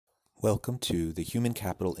Welcome to the Human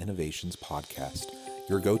Capital Innovations Podcast,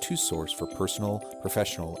 your go-to source for personal,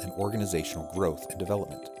 professional, and organizational growth and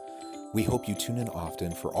development. We hope you tune in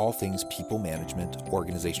often for all things people management,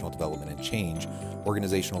 organizational development and change,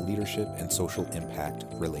 organizational leadership, and social impact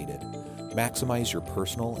related. Maximize your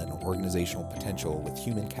personal and organizational potential with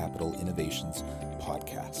Human Capital Innovations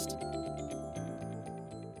Podcast.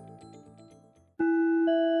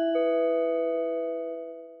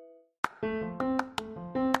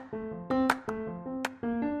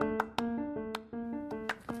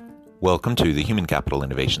 Welcome to the Human Capital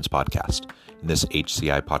Innovations Podcast. In this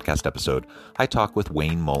HCI podcast episode, I talk with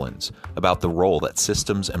Wayne Mullins about the role that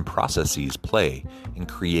systems and processes play in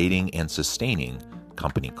creating and sustaining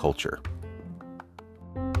company culture.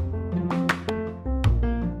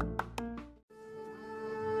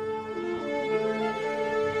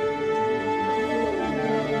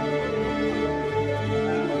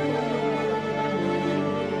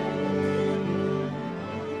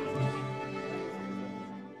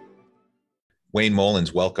 Wayne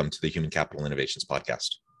Mullins, welcome to the Human Capital Innovations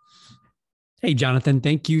Podcast. Hey, Jonathan,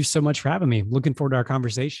 thank you so much for having me. Looking forward to our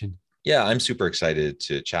conversation. Yeah, I'm super excited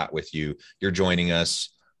to chat with you. You're joining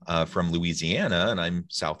us from Louisiana, and I'm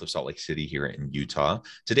south of Salt Lake City here in Utah.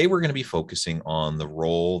 Today, we're going to be focusing on the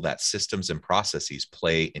role that systems and processes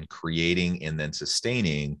play in creating and then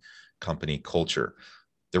sustaining company culture.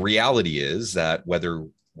 The reality is that whether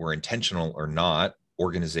we're intentional or not,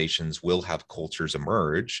 organizations will have cultures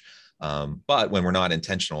emerge. But when we're not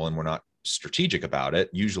intentional and we're not strategic about it,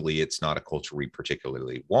 usually it's not a culture we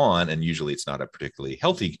particularly want, and usually it's not a particularly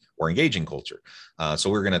healthy or engaging culture. So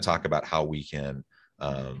we're going to talk about how we can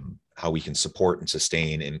support and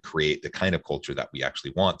sustain and create the kind of culture that we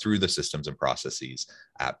actually want through the systems and processes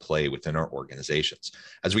at play within our organizations.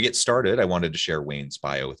 As we get started, I wanted to share Wayne's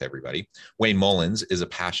bio with everybody. Wayne Mullins is a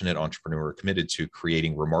passionate entrepreneur committed to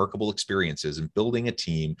creating remarkable experiences and building a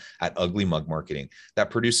team at Ugly Mug Marketing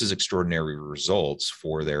that produces extraordinary results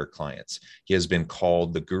for their clients. He has been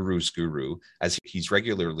called the guru's guru, as he's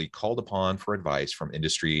regularly called upon for advice from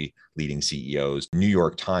industry-leading CEOs, New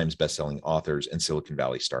York Times bestselling authors, and Silicon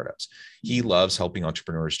Valley startups. He loves helping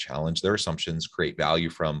entrepreneurs challenge their assumptions, create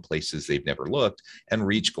value from places they've never looked,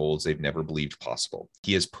 and reach goals they've never believed possible.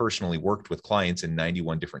 He has personally worked with clients in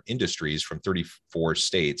 91 different industries from 34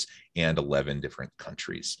 states and 11 different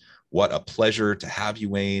countries. What a pleasure to have you,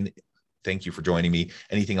 Wayne. Thank you for joining me.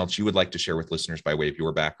 Anything else you would like to share with listeners by way of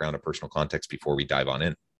your background or personal context before we dive on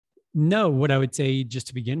in? No, what I would say just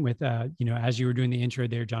to begin with, as you were doing the intro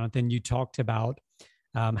there, Jonathan, you talked about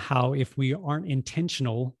how if we aren't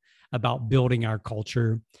intentional about building our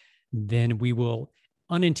culture, then we will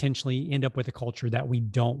unintentionally end up with a culture that we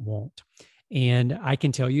don't want. And I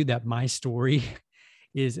can tell you that my story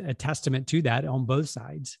is a testament to that on both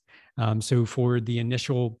sides. So for the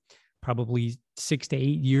initial probably 6 to 8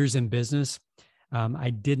 years in business, I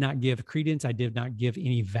did not give credence. I did not give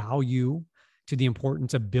any value to the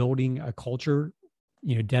importance of building a culture,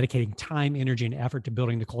 dedicating time, energy, and effort to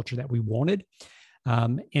building the culture that we wanted.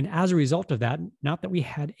 And as a result of that, not that we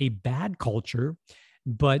had a bad culture,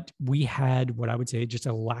 but we had what I would say just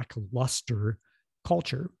a lackluster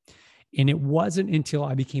culture. And it wasn't until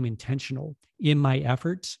I became intentional in my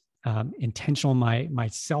efforts, intentional in my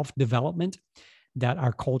self-development, that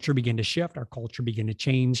our culture began to shift, our culture began to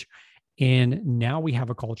change. And now we have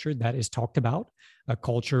a culture that is talked about, a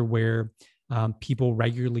culture where people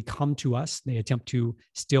regularly come to us. They attempt to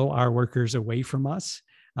steal our workers away from us.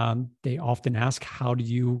 They often ask, how do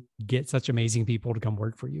you get such amazing people to come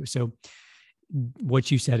work for you? So what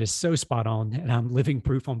you said is so spot on, and I'm living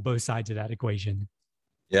proof on both sides of that equation.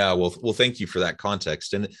 Yeah, well, thank you for that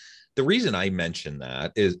context. And the reason I mention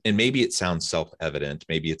that is, and maybe it sounds self-evident,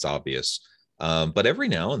 maybe it's obvious, but every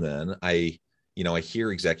now and then I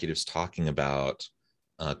hear executives talking about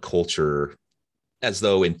culture as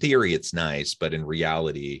though in theory it's nice, but in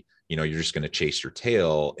reality, you're just going to chase your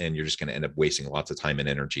tail and you're just going to end up wasting lots of time and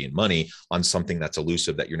energy and money on something that's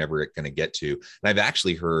elusive that you're never going to get to. And I've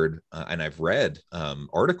actually heard and I've read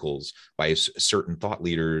articles by certain thought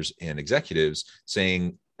leaders and executives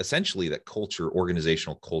saying essentially that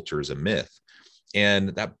organizational culture is a myth.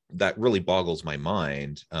 And that really boggles my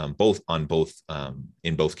mind, in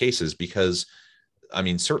both cases, because I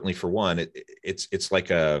mean, certainly for one, it's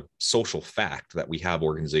like a social fact that we have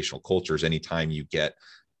organizational cultures. Anytime you get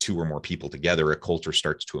 2 or more people together, a culture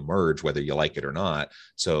starts to emerge, whether you like it or not.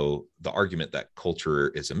 So the argument that culture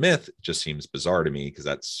is a myth just seems bizarre to me, because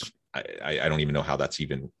I don't even know how that's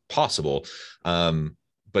even possible.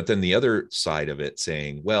 But then the other side of it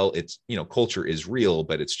saying, well, it's, culture is real,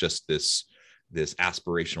 but it's just this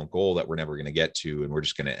aspirational goal that we're never going to get to, and we're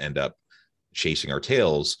just going to end up chasing our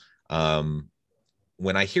tails.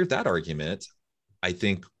 When I hear that argument, I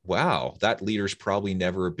think, wow, that leader's probably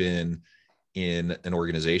never been in an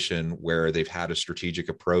organization where they've had a strategic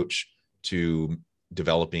approach to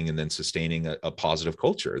developing and then sustaining a positive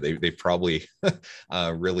culture. They've probably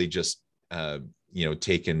really just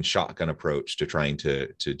taken shotgun approach to trying to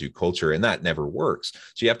do culture, and that never works.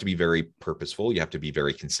 So you have to be very purposeful. You have to be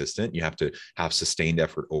very consistent. You have to have sustained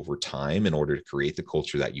effort over time in order to create the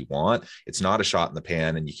culture that you want. It's not a shot in the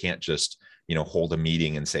pan, and you can't just hold a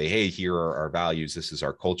meeting and say, hey, here are our values, this is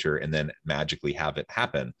our culture, and then magically have it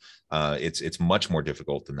happen. It's much more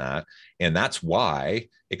difficult than that. And that's why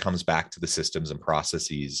it comes back to the systems and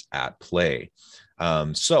processes at play.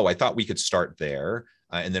 So I thought we could start there.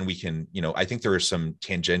 And then we can, I think there are some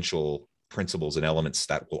tangential principles and elements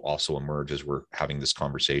that will also emerge as we're having this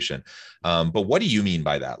conversation. But what do you mean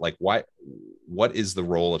by that? Like, what is the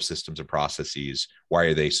role of systems and processes? Why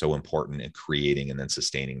are they so important in creating and then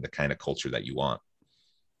sustaining the kind of culture that you want?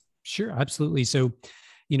 Sure, absolutely. So,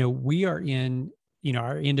 we are in,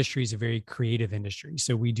 our industry is a very creative industry.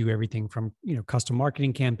 So we do everything from, custom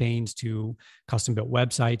marketing campaigns to custom built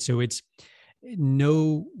websites. So it's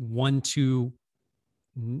no one, two,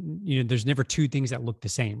 there's never two things that look the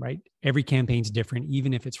same, right? Every campaign's different,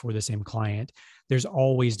 even if it's for the same client. There's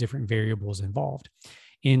always different variables involved.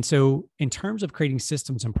 And so in terms of creating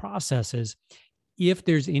systems and processes, if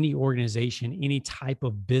there's any organization, any type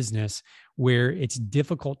of business where it's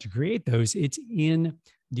difficult to create those, it's in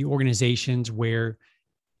the organizations where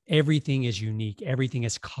everything is unique, everything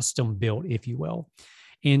is custom built, if you will.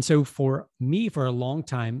 And so for me, for a long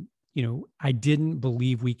time, I didn't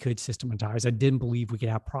believe we could systematize. I didn't believe we could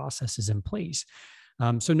have processes in place.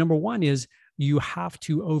 So number one is you have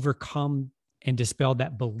to overcome and dispel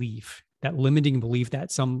that belief, that limiting belief that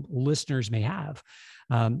some listeners may have.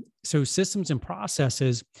 So systems and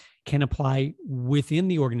processes can apply within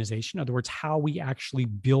the organization. In other words, how we actually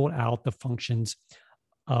build out the functions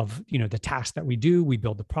of, the tasks that we do, we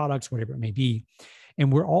build the products, whatever it may be.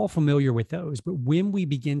 And we're all familiar with those. But when we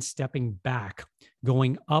begin stepping back,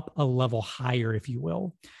 going up a level higher, if you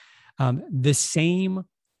will, the same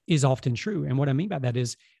is often true. And what I mean by that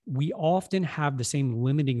is we often have the same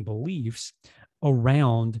limiting beliefs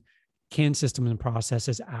around, can systems and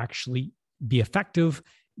processes actually be effective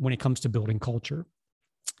when it comes to building culture?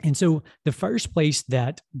 And so the first place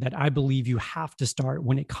that I believe you have to start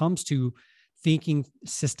when it comes to thinking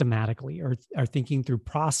systematically or thinking through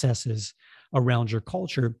processes around your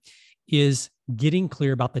culture is getting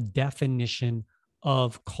clear about the definition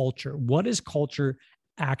of culture. What does culture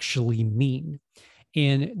actually mean?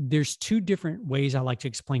 And there's two different ways I like to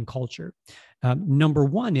explain culture. Number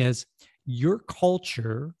one is your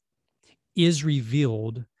culture is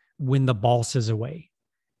revealed when the boss is away.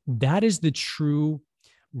 That is the true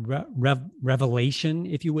revelation,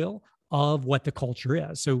 if you will, of what the culture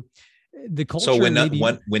is. So the culture. So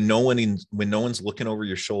when no one's looking over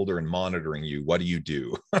your shoulder and monitoring you, what do you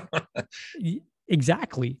do?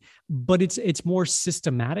 Exactly. But it's more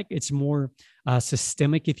systematic. It's more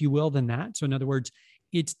systemic, if you will, than that. So in other words,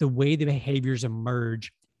 it's the way the behaviors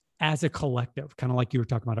emerge as a collective, kind of like you were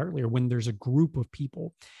talking about earlier, when there's a group of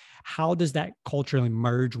people. How does that culture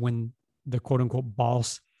emerge when the quote unquote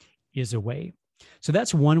boss is away? So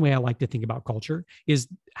that's one way I like to think about culture is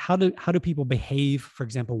how do people behave, for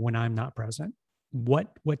example, when I'm not present? What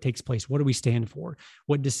takes place? What do we stand for?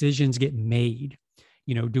 What decisions get made?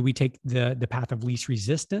 Do we take the path of least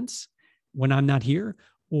resistance when I'm not here?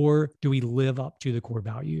 Or do we live up to the core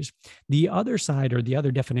values? The other side, or the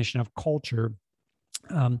other definition of culture,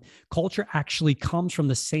 culture actually comes from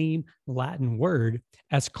the same Latin word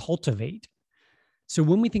as cultivate. So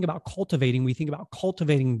when we think about cultivating, we think about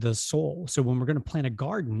cultivating the soul. So when we're going to plant a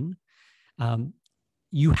garden,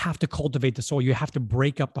 you have to cultivate the soil. You have to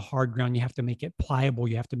break up the hard ground. You have to make it pliable.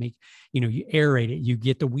 You have to make, you aerate it. You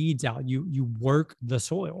get the weeds out. You work the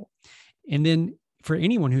soil. And then for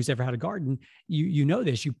anyone who's ever had a garden, you know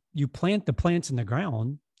this. You plant the plants in the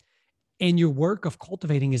ground, and your work of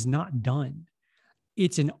cultivating is not done.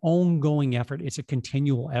 It's an ongoing effort. It's a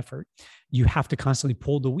continual effort. You have to constantly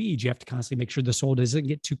pull the weeds. You have to constantly make sure the soil doesn't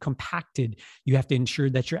get too compacted. You have to ensure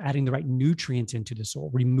that you're adding the right nutrients into the soil,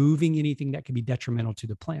 removing anything that could be detrimental to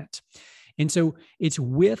the plant. And so it's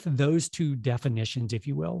with those two definitions, if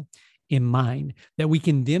you will, in mind, that we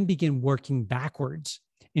can then begin working backwards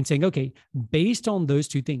and saying, okay, based on those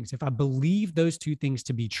two things, if I believe those two things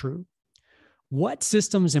to be true, what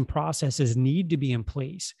systems and processes need to be in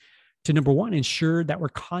place to, number one, ensure that we're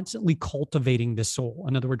constantly cultivating the soul.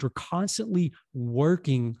 In other words, we're constantly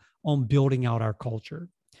working on building out our culture.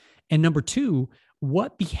 And number two,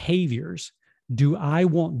 what behaviors do I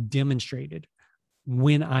want demonstrated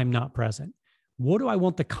when I'm not present? What do I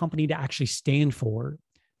want the company to actually stand for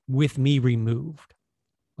with me removed?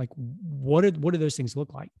 Like, what do those things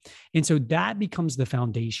look like? And so that becomes the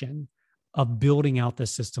foundation of building out the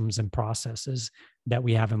systems and processes that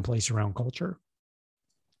we have in place around culture.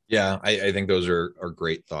 Yeah, I think those are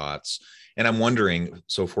great thoughts. And I'm wondering,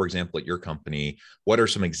 so for example, at your company, what are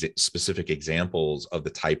some specific examples of the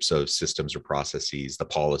types of systems or processes, the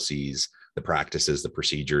policies, the practices, the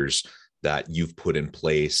procedures that you've put in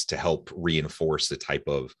place to help reinforce the type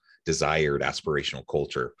of desired aspirational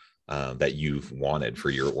culture that you've wanted for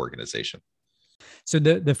your organization? So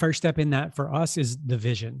the first step in that for us is the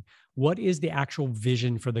vision. What is the actual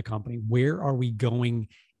vision for the company? Where are we going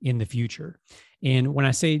in the future? And when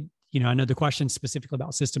I say, I know the question specifically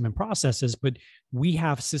about system and processes, but we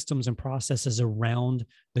have systems and processes around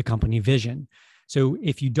the company vision. So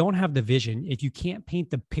if you don't have the vision, if you can't paint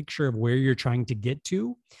the picture of where you're trying to get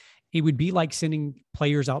to, it would be like sending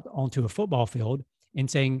players out onto a football field and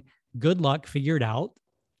saying, good luck, figure it out,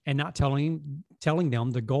 and not telling them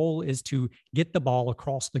the goal is to get the ball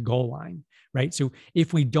across the goal line, right? So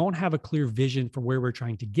if we don't have a clear vision for where we're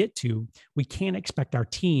trying to get to, we can't expect our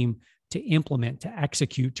team to implement, to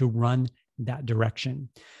execute, to run that direction.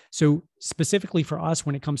 So specifically for us,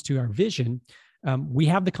 when it comes to our vision, we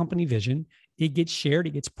have the company vision. It gets shared,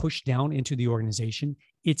 it gets pushed down into the organization.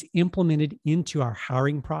 It's implemented into our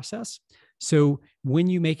hiring process. So when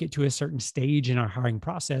you make it to a certain stage in our hiring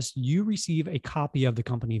process, you receive a copy of the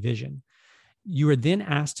company vision. You are then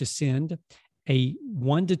asked to send a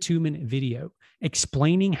 1 to 2 minute video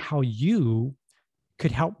explaining how you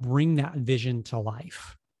could help bring that vision to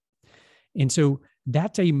life. And so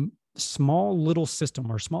that's a small little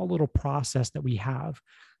system or small little process that we have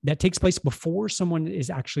that takes place before someone is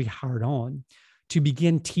actually hired on to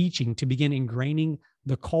begin teaching, to begin ingraining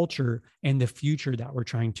the culture and the future that we're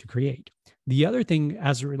trying to create. The other thing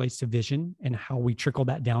as it relates to vision and how we trickle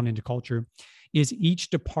that down into culture is each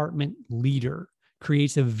department leader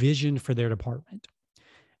creates a vision for their department.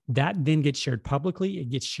 That then gets shared publicly. It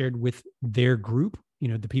gets shared with their group,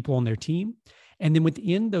 the people on their team. And then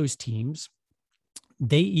within those teams,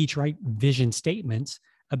 they each write vision statements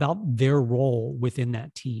about their role within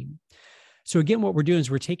that team. So again, what we're doing is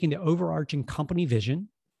we're taking the overarching company vision,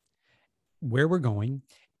 where we're going,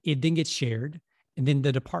 it then gets shared. And then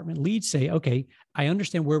the department leads say, okay, I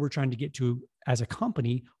understand where we're trying to get to as a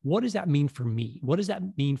company. What does that mean for me? What does that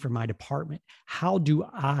mean for my department? How do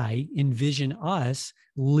I envision us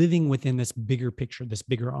living within this bigger picture, this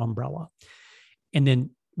bigger umbrella? And then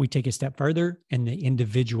we take a step further and the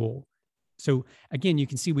individual. So again, you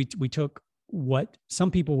can see we took what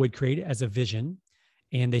some people would create as a vision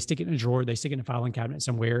and they stick it in a drawer, they stick it in a filing cabinet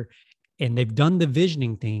somewhere, and they've done the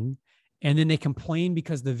visioning thing. And then they complain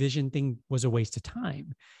because the vision thing was a waste of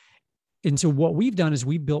time. And so what we've done is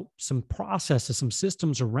we built some processes, some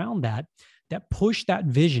systems around that push that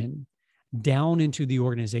vision down into the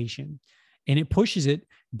organization. And it pushes it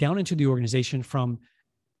down into the organization from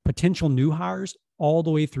potential new hires all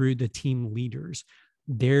the way through the team leaders.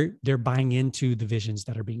 They're buying into the visions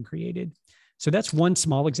that are being created. So that's one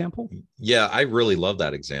small example. Yeah, I really love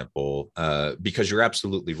that example because you're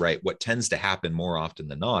absolutely right. What tends to happen more often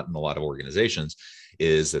than not in a lot of organizations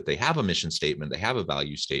is that they have a mission statement, they have a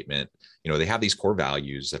value statement, they have these core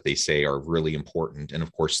values that they say are really important. And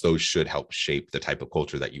of course, those should help shape the type of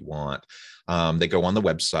culture that you want. They go on the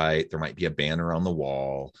website, there might be a banner on the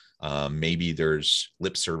wall. Maybe there's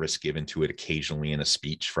lip service given to it occasionally in a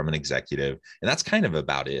speech from an executive. And that's kind of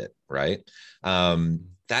about it, right?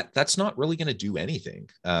 That's not really going to do anything.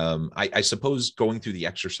 I suppose going through the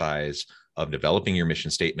exercise of developing your mission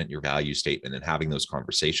statement, your value statement, and having those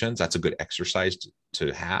conversations, that's a good exercise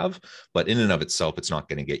to have. But in and of itself, it's not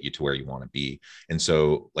going to get you to where you want to be. And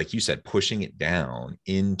so, like you said, pushing it down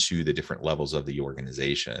into the different levels of the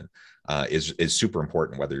organization is super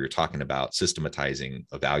important, whether you're talking about systematizing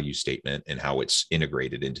a value statement and how it's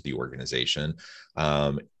integrated into the organization.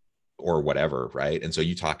 Or whatever, right? And so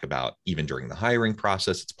you talk about even during the hiring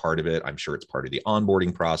process, it's part of it. I'm sure it's part of the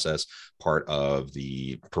onboarding process, part of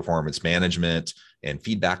the performance management and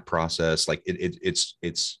feedback process. Like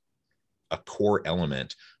it's a core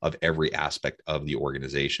element of every aspect of the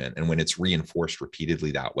organization. And when it's reinforced repeatedly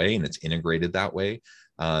that way and it's integrated that way,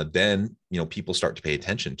 then people start to pay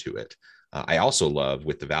attention to it. I also love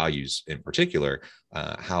with the values in particular,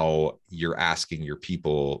 how you're asking your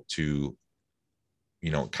people to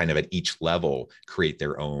kind of at each level, create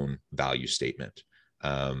their own value statement.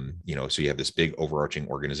 So you have this big overarching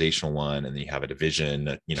organizational one, and then you have a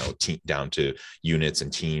division, down to units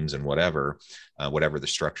and teams and whatever the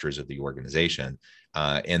structures of the organization.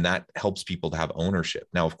 And that helps people to have ownership.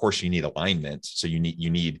 Now, of course, you need alignment. So you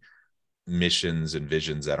need missions and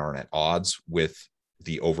visions that aren't at odds with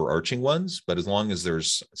the overarching ones. But as long as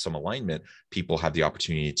there's some alignment, people have the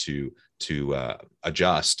opportunity to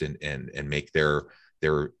adjust and make their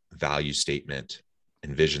value statement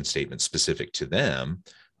and vision statement specific to them.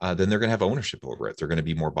 Then they're going to have ownership over it. They're going to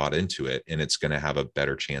be more bought into it, and it's going to have a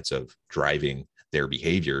better chance of driving their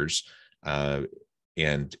behaviors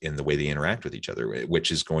and in the way they interact with each other,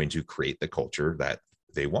 which is going to create the culture that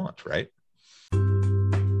they want, right?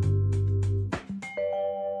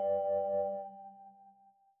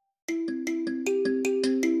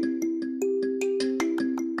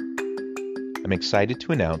 I'm excited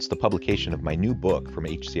to announce the publication of my new book from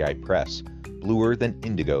HCI Press, Bluer Than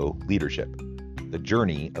Indigo Leadership: The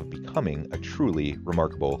Journey of Becoming a Truly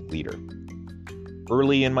Remarkable Leader.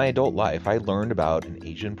 Early in my adult life, I learned about an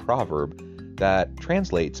Asian proverb that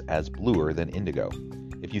translates as bluer than indigo.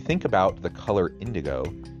 If you think about the color indigo,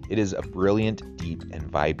 it is a brilliant, deep, and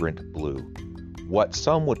vibrant blue, what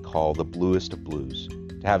some would call the bluest of blues.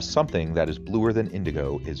 To have something that is bluer than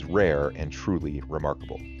indigo is rare and truly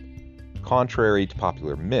remarkable. Contrary to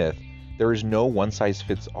popular myth, there is no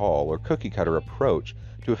one-size-fits-all or cookie-cutter approach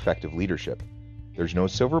to effective leadership. There's no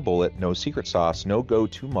silver bullet, no secret sauce, no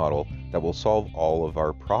go-to model that will solve all of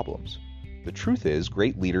our problems. The truth is,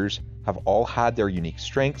 great leaders have all had their unique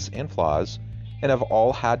strengths and flaws, and have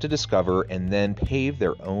all had to discover and then pave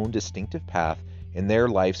their own distinctive path in their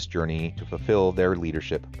life's journey to fulfill their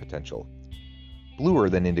leadership potential. Bluer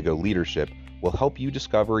Than Indigo Leadership will help you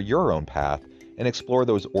discover your own path and explore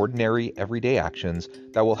those ordinary, everyday actions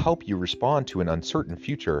that will help you respond to an uncertain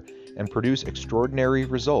future and produce extraordinary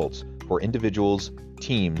results for individuals,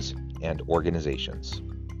 teams, and organizations.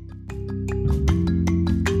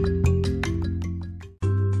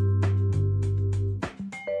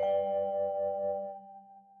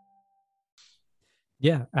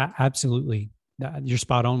 Yeah, absolutely. You're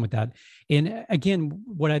spot on with that. And again,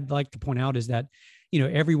 what I'd like to point out is that,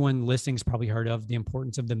 everyone listening's probably heard of the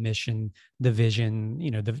importance of the mission, the vision,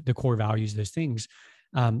 the core values, those things.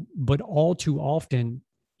 But all too often,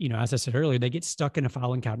 as I said earlier, they get stuck in a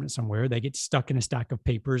filing cabinet somewhere. They get stuck in a stack of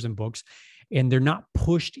papers and books, and they're not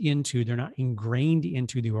they're not ingrained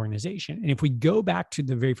into the organization. And if we go back to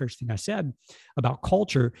the very first thing I said about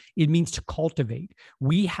culture, it means to cultivate.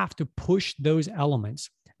 We have to push those elements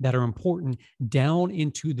that are important down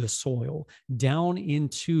into the soil, down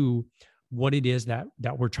into what it is that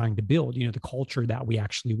we're trying to build, the culture that we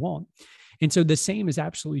actually want. And so the same is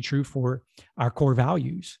absolutely true for our core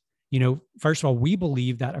values. First of all, we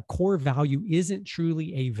believe that a core value isn't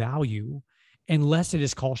truly a value unless it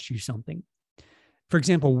has cost you something. For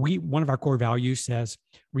example, one of our core values says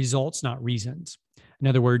results, not reasons. In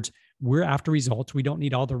other words, we're after results. We don't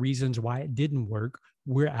need all the reasons why it didn't work.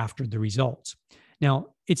 We're after the results.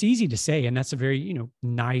 Now, it's easy to say, and that's a very,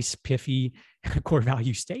 nice, piffy core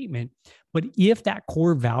value statement. But if that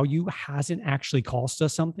core value hasn't actually cost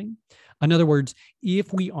us something, in other words,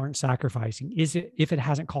 if we aren't sacrificing, if it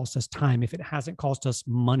hasn't cost us time, if it hasn't cost us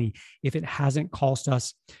money, if it hasn't cost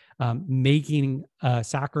us making a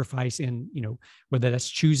sacrifice in, whether that's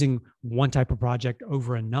choosing one type of project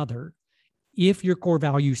over another, if your core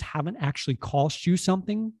values haven't actually cost you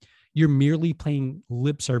something, you're merely paying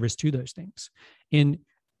lip service to those things. And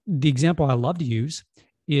the example I love to use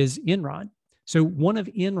is Enron. So one of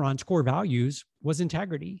Enron's core values was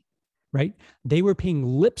integrity, right? They were paying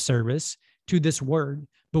lip service to this word,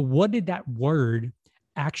 but what did that word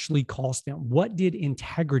actually cost them? What did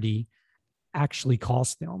integrity actually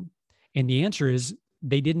cost them? And the answer is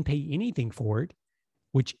they didn't pay anything for it,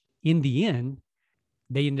 which in the end,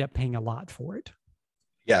 they ended up paying a lot for it.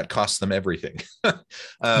 Yeah, it costs them everything.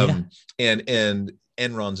 Yeah. And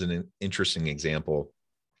Enron's an interesting example.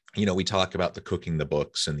 We talk about the cooking the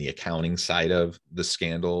books and the accounting side of the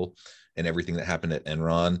scandal and everything that happened at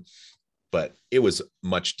Enron, but it was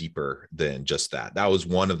much deeper than just that. That was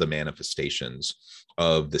one of the manifestations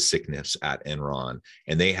of the sickness at Enron.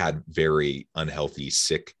 And they had very unhealthy,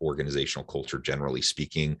 sick organizational culture, generally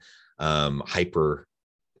speaking, hyper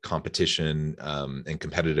competition and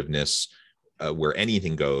competitiveness, where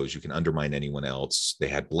anything goes, you can undermine anyone else. They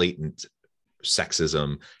had blatant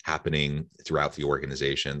sexism happening throughout the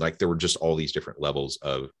organization. Like there were just all these different levels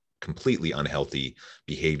of completely unhealthy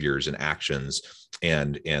behaviors and actions.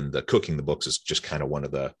 And the cooking the books is just kind of one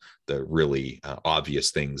of the really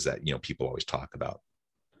obvious things that, people always talk about.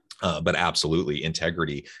 But absolutely,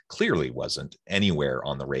 integrity clearly wasn't anywhere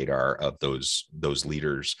on the radar of those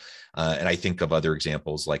leaders. And I think of other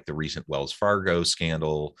examples like the recent Wells Fargo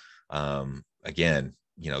scandal. Again,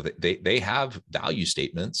 they have value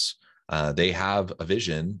statements, They have a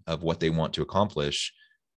vision of what they want to accomplish,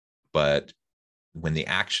 but when the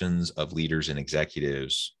actions of leaders and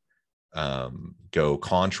executives go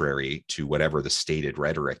contrary to whatever the stated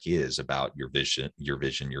rhetoric is about your vision,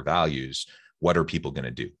 your values, what are people going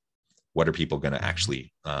to do? What are people going to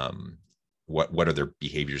actually, what are their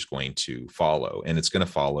behaviors going to follow? And it's going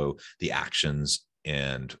to follow the actions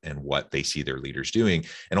and what they see their leaders doing.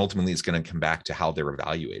 And ultimately it's going to come back to how they're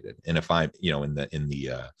evaluated. And if I'm, in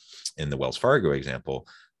the Wells Fargo example,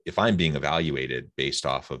 if I'm being evaluated based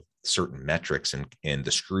off of certain metrics and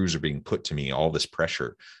the screws are being put to me, all this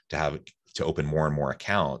pressure to open more and more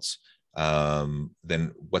accounts,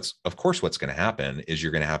 then what's going to happen is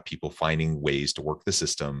you're going to have people finding ways to work the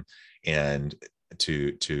system and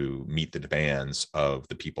to meet the demands of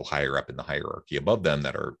the people higher up in the hierarchy above them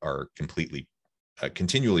that are completely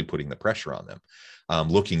continually putting the pressure on them,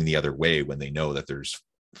 looking the other way when they know that there's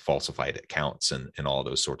falsified accounts and all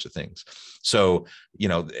those sorts of things. So,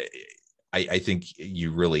 I think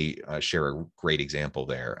you really share a great example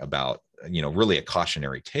there about, really a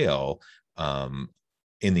cautionary tale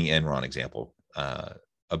in the Enron example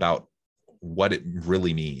about what it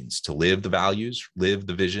really means to live the values, live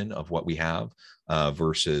the vision of what we have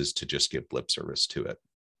versus to just give lip service to it.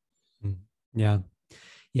 Yeah.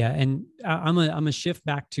 Yeah. And I'm a shift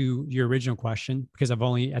back to your original question, because I've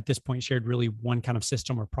only at this point shared really one kind of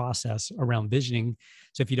system or process around visioning.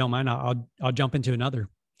 So if you don't mind, I'll jump into another.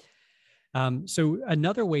 So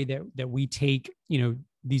another way that we take,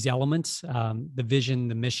 these elements, the vision,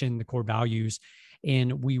 the mission, the core values,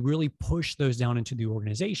 and we really push those down into the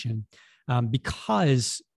organization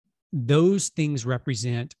because those things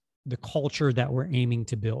represent the culture that we're aiming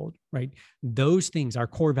to build, right? Those things, our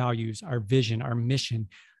core values, our vision, our mission,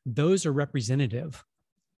 those are representative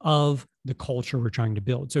of the culture we're trying to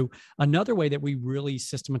build. So another way that we really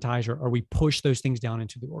systematize or we push those things down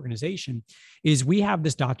into the organization is we have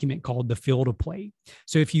this document called the field of play.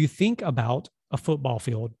 So if you think about a football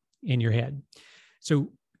field in your head,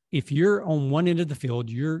 so if you're on one end of the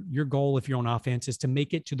field, your goal, if you're on offense, is to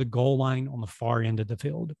make it to the goal line on the far end of the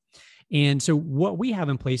field. And so what we have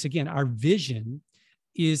in place, again, our vision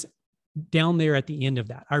is down there at the end of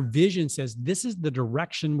that. Our vision says, this is the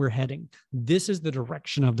direction we're heading. This is the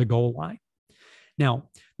direction of the goal line. Now,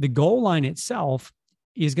 the goal line itself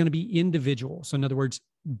is going to be individual. So in other words,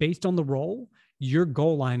 based on the role, your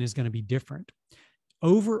goal line is going to be different.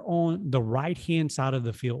 Over on the right-hand side of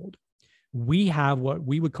the field, we have what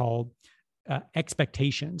we would call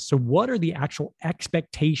expectations. So what are the actual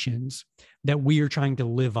expectations that we are trying to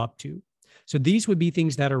live up to? So these would be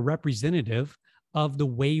things that are representative of the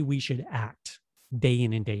way we should act day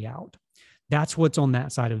in and day out. That's what's on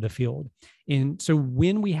that side of the field. And so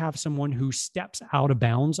when we have someone who steps out of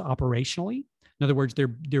bounds operationally, in other words,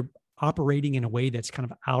 they're operating in a way that's kind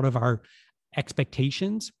of out of our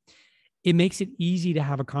expectations, it makes it easy to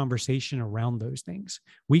have a conversation around those things.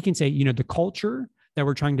 We can say, the culture that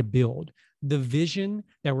we're trying to build, the vision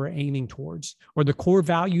that we're aiming towards, or the core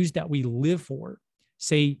values that we live for,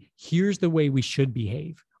 say, here's the way we should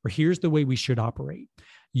behave, or here's the way we should operate.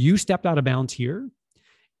 You stepped out of bounds here.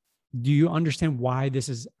 Do you understand why this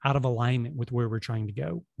is out of alignment with where we're trying to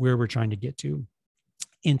go, where we're trying to get to?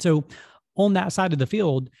 And so on that side of the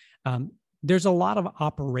field, there's a lot of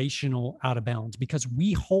operational out of bounds because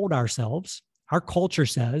we hold ourselves, our culture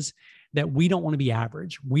says that we don't want to be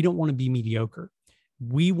average. We don't want to be mediocre.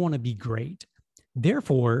 We want to be great.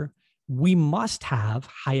 Therefore, we must have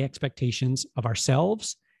high expectations of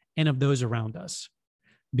ourselves and of those around us.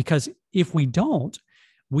 Because if we don't,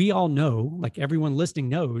 we all know, like everyone listening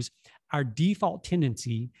knows, our default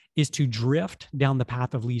tendency is to drift down the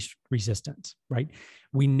path of least resistance, right?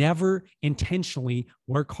 We never intentionally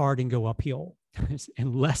work hard and go uphill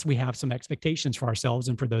unless we have some expectations for ourselves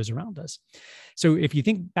and for those around us. So if you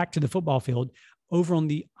think back to the football field, over on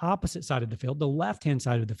the opposite side of the field, the left-hand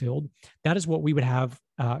side of the field, that is what we would have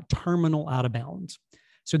terminal out of bounds.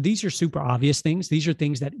 So these are super obvious things. These are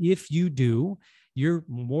things that if you do, you're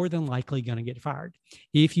more than likely going to get fired.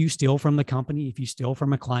 If you steal from the company, if you steal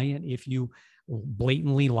from a client, if you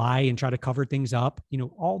blatantly lie and try to cover things up,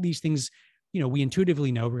 all these things, we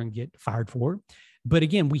intuitively know we're going to get fired for. But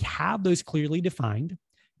again, we have those clearly defined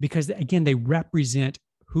because, again, they represent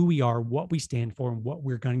who we are, what we stand for, and what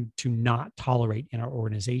we're going to not tolerate in our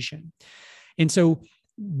organization. And so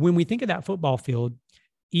when we think of that football field,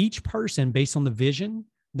 each person, based on the vision,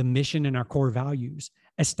 the mission, and our core values,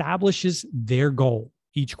 establishes their goal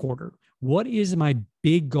each quarter. What is my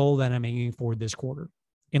big goal that I'm aiming for this quarter?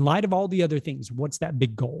 In light of all the other things, what's that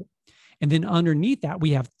big goal? And then underneath that,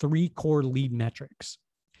 we have 3 core lead metrics.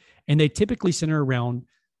 And they typically center around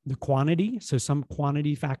the quantity, so some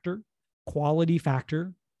quantity factor, quality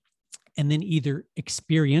factor, and then either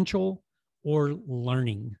experiential or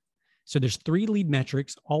learning. So there's 3 lead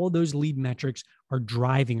metrics. All of those lead metrics are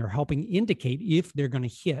driving or helping indicate if they're going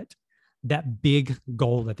to hit that big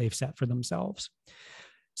goal that they've set for themselves.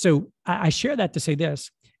 So I share that to say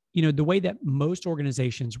this, the way that most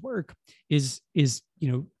organizations work is,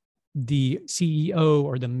 the CEO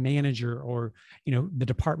or the manager or, the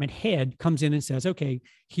department head comes in and says, okay,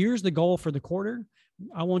 here's the goal for the quarter.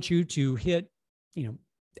 I want you to hit,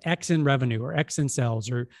 X in revenue or X in sales,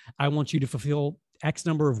 or I want you to fulfill X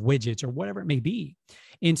number of widgets or whatever it may be.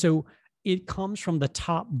 And so it comes from the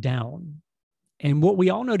top down. And what we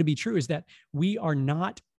all know to be true is that we are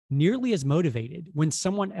not nearly as motivated when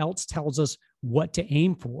someone else tells us what to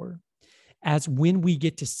aim for as when we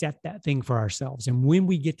get to set that thing for ourselves and when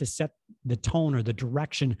we get to set the tone or the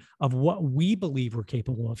direction of what we believe we're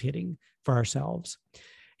capable of hitting for ourselves.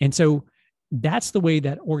 And so that's the way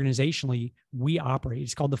that organizationally we operate.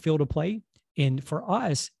 It's called the field of play. And for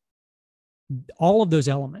us, all of those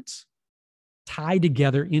elements tie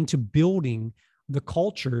together into building the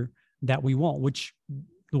culture that we want, which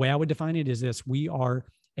the way I would define it is this: we are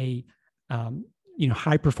a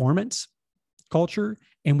high performance culture,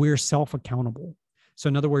 and we're self-accountable. So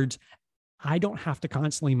in other words, I don't have to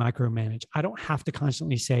constantly micromanage. I don't have to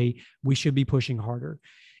constantly say we should be pushing harder.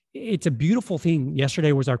 It's a beautiful thing.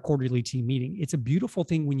 Yesterday was our quarterly team meeting. It's a beautiful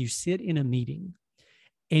thing when you sit in a meeting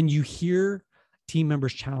and you hear team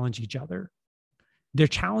members challenge each other. They're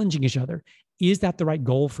challenging each other. Is that the right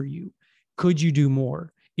goal for you? Could you do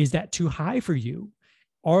more? Is that too high for you?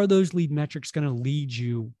 Are those lead metrics going to lead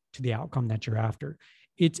you to the outcome that you're after?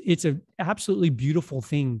 It's an absolutely beautiful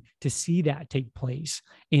thing to see that take place.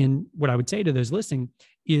 And what I would say to those listening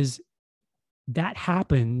is that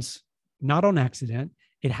happens not on accident.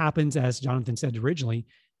 It happens, as Jonathan said originally,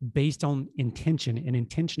 based on intention, an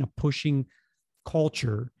intention of pushing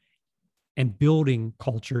culture and building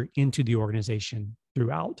culture into the organization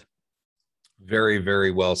throughout. Very,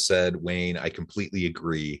 very well said, Wayne. I completely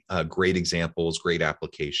agree. Great examples, great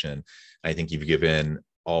application. I think you've given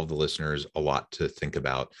all of the listeners a lot to think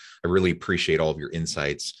about. I really appreciate all of your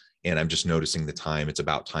insights. And I'm just noticing the time. It's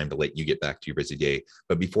about time to let you get back to your busy day.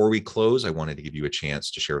 But before we close, I wanted to give you a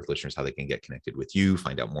chance to share with listeners how they can get connected with you,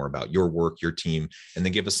 find out more about your work, your team, and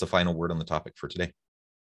then give us the final word on the topic for today.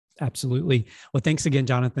 Absolutely. Well, thanks again,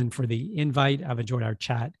 Jonathan, for the invite. I've enjoyed our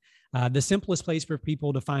chat. The simplest place for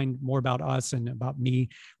people to find more about us and about me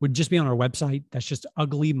would just be on our website. That's just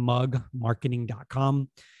uglymugmarketing.com.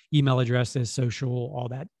 Email addresses, social, all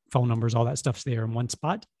that, phone numbers, all that stuff's there in one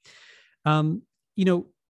spot.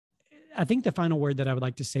 I think the final word that I would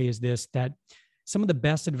like to say is this, that some of the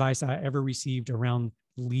best advice I ever received around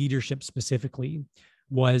leadership specifically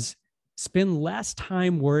was spend less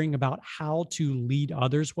time worrying about how to lead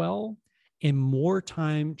others well and more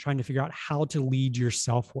time trying to figure out how to lead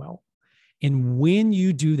yourself well. And when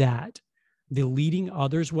you do that, the leading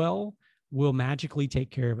others well will magically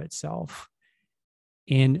take care of itself.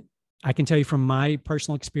 And I can tell you from my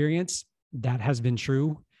personal experience, that has been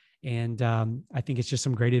true. And I think it's just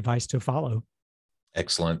some great advice to follow.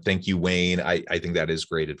 Excellent. Thank you, Wayne. I think that is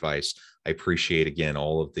great advice. I appreciate, again,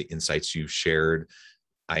 all of the insights you've shared.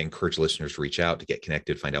 I encourage listeners to reach out, to get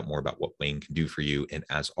connected, find out more about what Wayne can do for you. And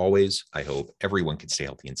as always, I hope everyone can stay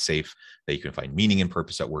healthy and safe, that you can find meaning and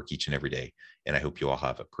purpose at work each and every day. And I hope you all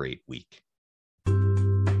have a great week.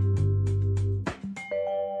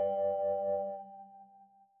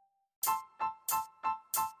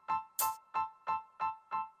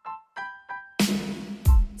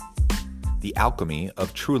 The alchemy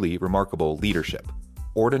of truly remarkable leadership.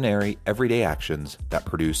 Ordinary, everyday actions that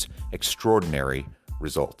produce extraordinary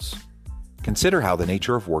results. Consider how the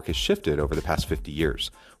nature of work has shifted over the past 50 years.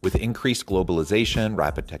 With increased globalization,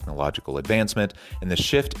 rapid technological advancement, and the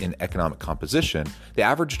shift in economic composition, the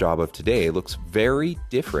average job of today looks very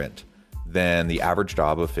different than the average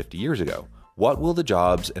job of 50 years ago. What will the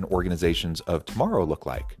jobs and organizations of tomorrow look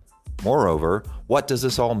like? Moreover, what does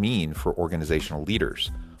this all mean for organizational leaders?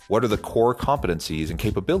 What are the core competencies and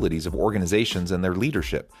capabilities of organizations and their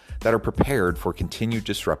leadership that are prepared for continued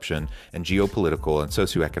disruption and geopolitical and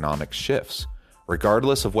socioeconomic shifts?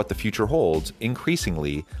 Regardless of what the future holds,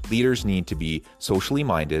 increasingly, leaders need to be socially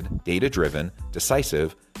minded, data-driven,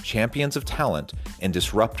 decisive, champions of talent, and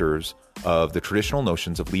disruptors of the traditional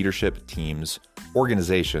notions of leadership, teams,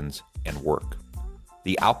 organizations, and work.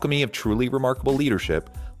 The alchemy of truly remarkable leadership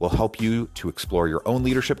will help you to explore your own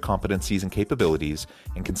leadership competencies and capabilities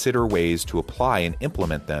and consider ways to apply and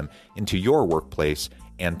implement them into your workplace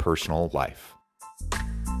and personal life.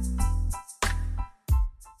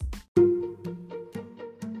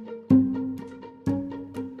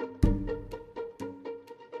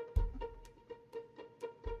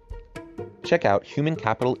 check out Human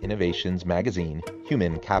Capital Innovations magazine,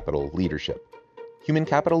 Human Capital Leadership. Human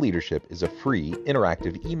Capital Leadership is a free,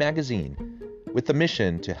 interactive e-magazine with the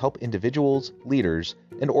mission to help individuals, leaders,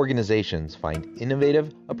 and organizations find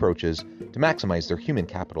innovative approaches to maximize their human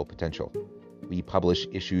capital potential. We publish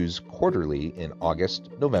issues quarterly in August,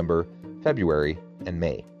 November, February, and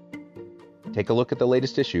May. Take a look at the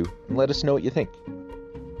latest issue and let us know what you think.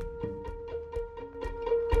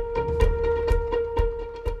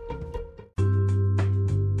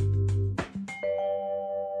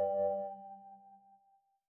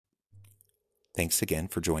 Thanks again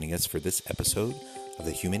for joining us for this episode of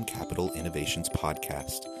the Human Capital Innovations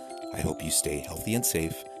Podcast. I hope you stay healthy and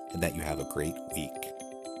safe and that you have a great week.